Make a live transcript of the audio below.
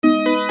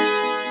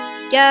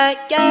Yeah,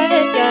 yeah,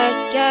 yeah,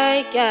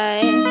 yeah,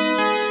 yeah.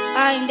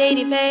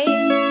 IAMDDB.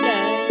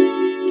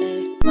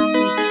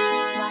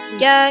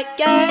 Yeah,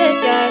 yeah,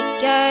 yeah,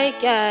 yeah,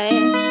 yeah.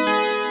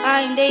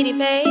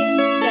 IAMDDB.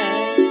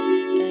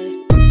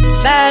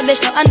 Bad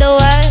bitch, no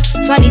underwear.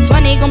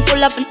 2020 gon'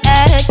 pull up an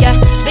egg, yeah.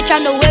 Bitch,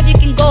 I know where you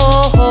can go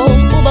home.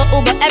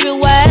 Uber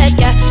everywhere,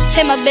 yeah.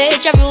 Take my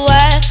bitch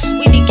everywhere.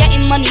 We be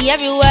getting money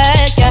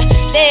everywhere, yeah.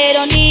 They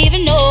don't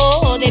even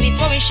know. They be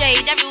throwing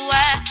shade everywhere.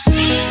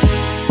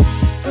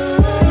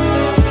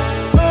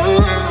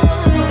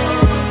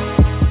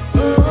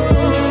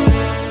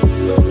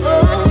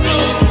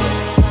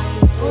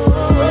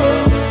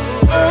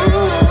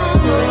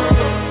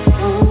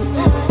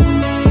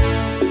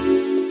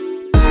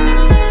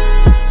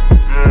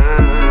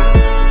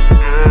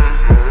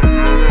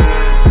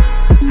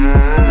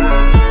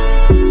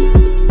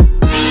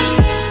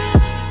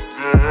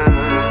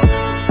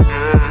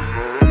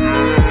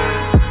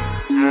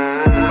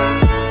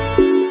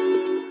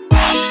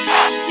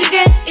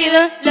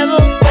 Even level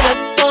with a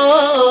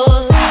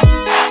boss.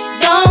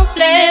 Don't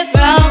play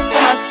around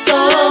with my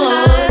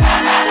soul.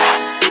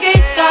 You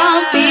can't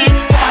compete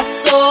with my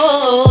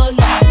soul.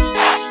 No,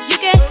 you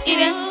can't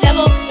even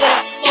level with a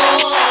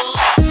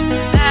boss.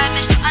 Bad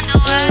bitch, no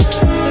underwear.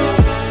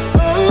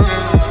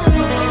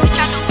 Bitch,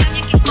 I know where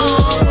you can go.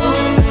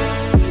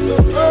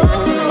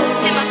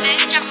 Take my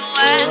bitch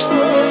everywhere.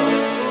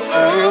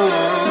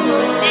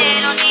 They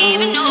don't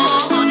even know.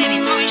 They be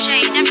throwing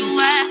shade everywhere.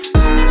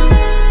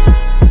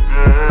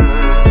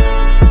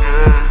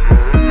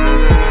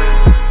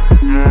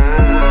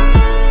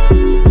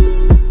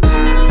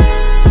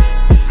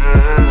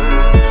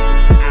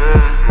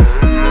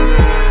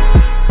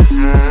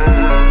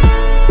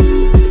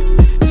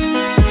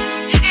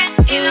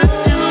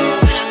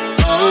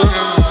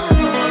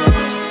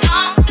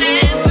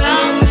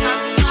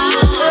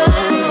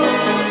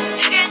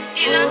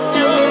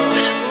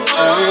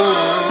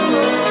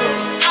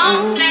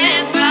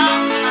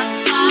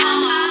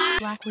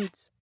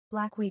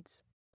 Blackweeds.